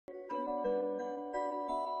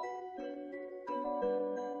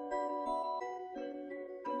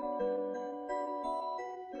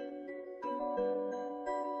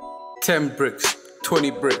10 bricks, 20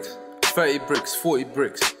 bricks, 30 bricks, 40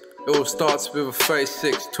 bricks. It all starts with a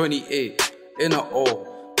 36, 28 in a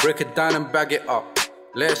O. Break it down and bag it up,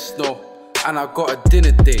 let it snow. And I got a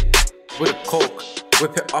dinner date with a coke.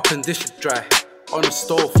 Whip it up and dish it dry on the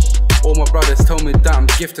stove. All my brothers tell me that I'm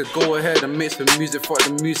gifted. Go ahead and make some music. Fuck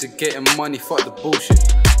the music, getting money, fuck the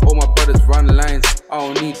bullshit. All my brothers run lines, I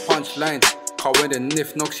don't need punchlines. Cause when the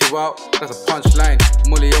niff knocks you out, that's a punchline.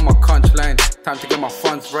 Mully on my conch line, time to get my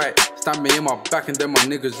funds right. Stab me in my back and then my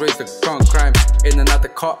niggas raise the gun crime. In and out the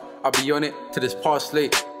cut, I'll be on it till it's past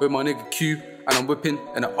late. With my nigga Q, and I'm whipping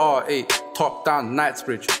in an R8. Top down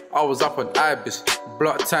Knightsbridge, I was up on Ibis.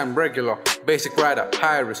 Block time regular, basic rider,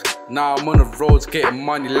 high risk. Now I'm on the roads getting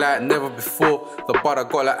money like never before. The bar I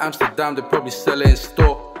got like Amsterdam, they probably sell it in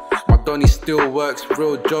store. My Donny still works,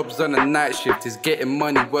 real jobs on the night shift. He's getting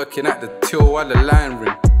money working at the till while the line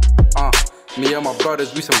ring. Me and my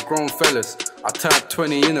brothers, we some grown fellas. I turned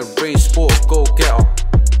 20 in a range sport, go getter.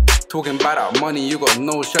 Talking about that money, you got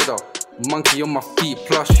no cheddar. Monkey on my feet,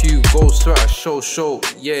 plus you, gold sweater, show.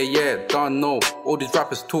 Yeah, done know. All these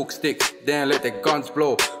rappers talk sticks, then let their guns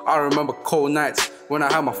blow. I remember cold nights when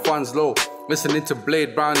I had my funds low. Listening to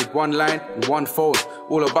Blade Brownie, one line, one fold.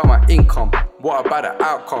 All about my income, what about the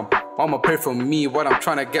outcome? I'ma pray for me while I'm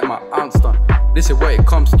trying to get my ounce done. This is what it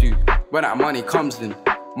comes to, when that money comes in.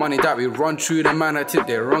 Money that we run through, the man I tip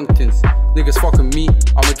their wrong things. Niggas fucking me,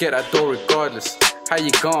 I'ma get that dough regardless. How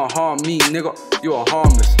you gon' harm me, nigga? You are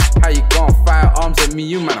harmless. How you gon' fire arms at me?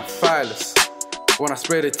 You man are fireless. When I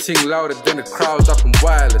spray the ting louder than the crowds up in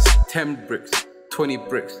wireless. 10 bricks, 20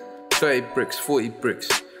 bricks, 30 bricks, 40 bricks.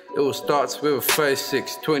 It all starts with a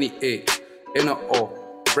 36, 28 in a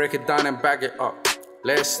O. Break it down and bag it up,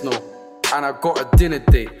 let it snow. And I got a dinner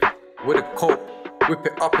date with a coke. Whip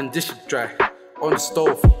it up and dish it dry on the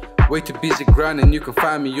stove. Way too busy grinding, you can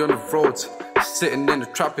find me on the roads. Sitting in the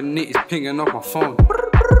trap and it is pinging off my phone.